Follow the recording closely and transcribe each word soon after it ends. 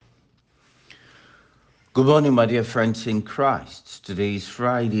Good morning, my dear friends in Christ. Today is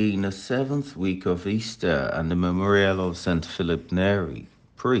Friday in the seventh week of Easter and the memorial of St. Philip Neri,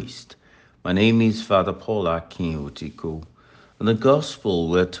 priest. My name is Fada Paul Otiko. In the Gospel,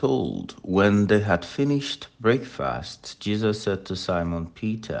 we're told when they had finished breakfast, Jesus said to Simon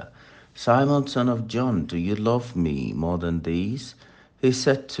Peter, Simon, son of John, do you love me more than these? He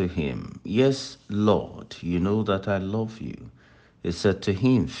said to him, Yes, Lord, you know that I love you. He said to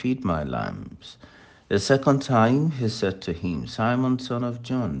him, Feed my lambs. The second time he said to him, Simon, son of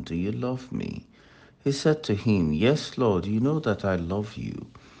John, do you love me? He said to him, Yes, Lord, you know that I love you.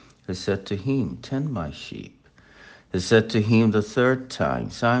 He said to him, Tend my sheep. He said to him the third time,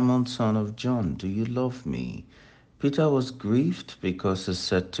 Simon, son of John, do you love me? Peter was grieved because he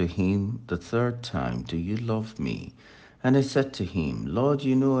said to him the third time, Do you love me? And he said to him, Lord,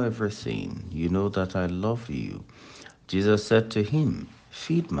 you know everything. You know that I love you. Jesus said to him,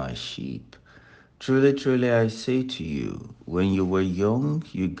 Feed my sheep. Truly, truly, I say to you, when you were young,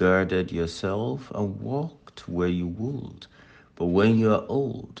 you guarded yourself and walked where you would. But when you are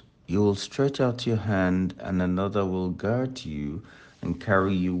old, you will stretch out your hand, and another will guard you and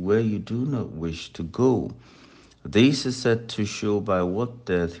carry you where you do not wish to go. This is said to show by what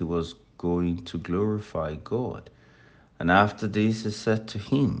death he was going to glorify God. And after this he said to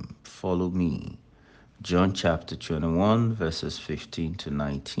him, Follow me. John chapter 21, verses 15 to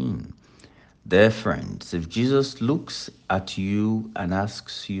 19. Dear friends, if Jesus looks at you and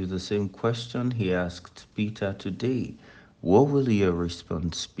asks you the same question he asked Peter today, what will your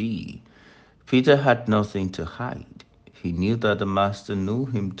response be? Peter had nothing to hide. He knew that the Master knew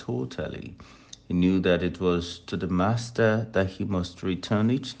him totally. He knew that it was to the Master that he must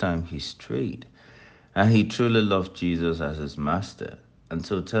return each time he strayed. And he truly loved Jesus as his Master. And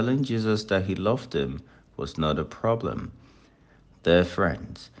so telling Jesus that he loved him was not a problem. Dear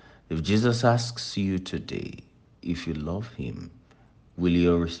friends, if Jesus asks you today if you love him, will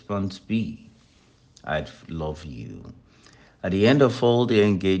your response be, I'd love you? At the end of all the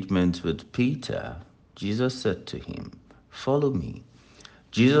engagements with Peter, Jesus said to him, Follow me.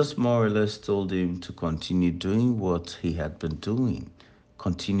 Jesus more or less told him to continue doing what he had been doing,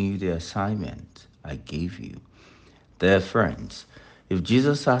 continue the assignment I gave you. Dear friends, if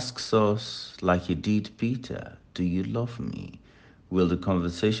Jesus asks us, like he did Peter, Do you love me? Will the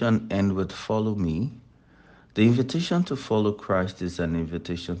conversation end with follow me? The invitation to follow Christ is an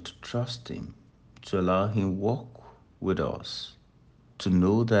invitation to trust him, to allow him walk with us, to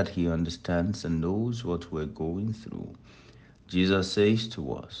know that he understands and knows what we're going through. Jesus says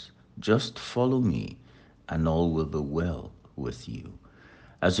to us, just follow me and all will be well with you.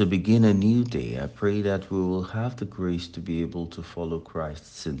 As we begin a new day, I pray that we will have the grace to be able to follow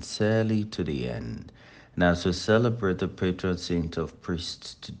Christ sincerely to the end. And as we celebrate the patron saint of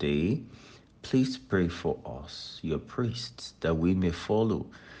priests today, please pray for us, your priests, that we may follow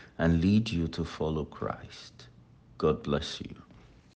and lead you to follow Christ. God bless you.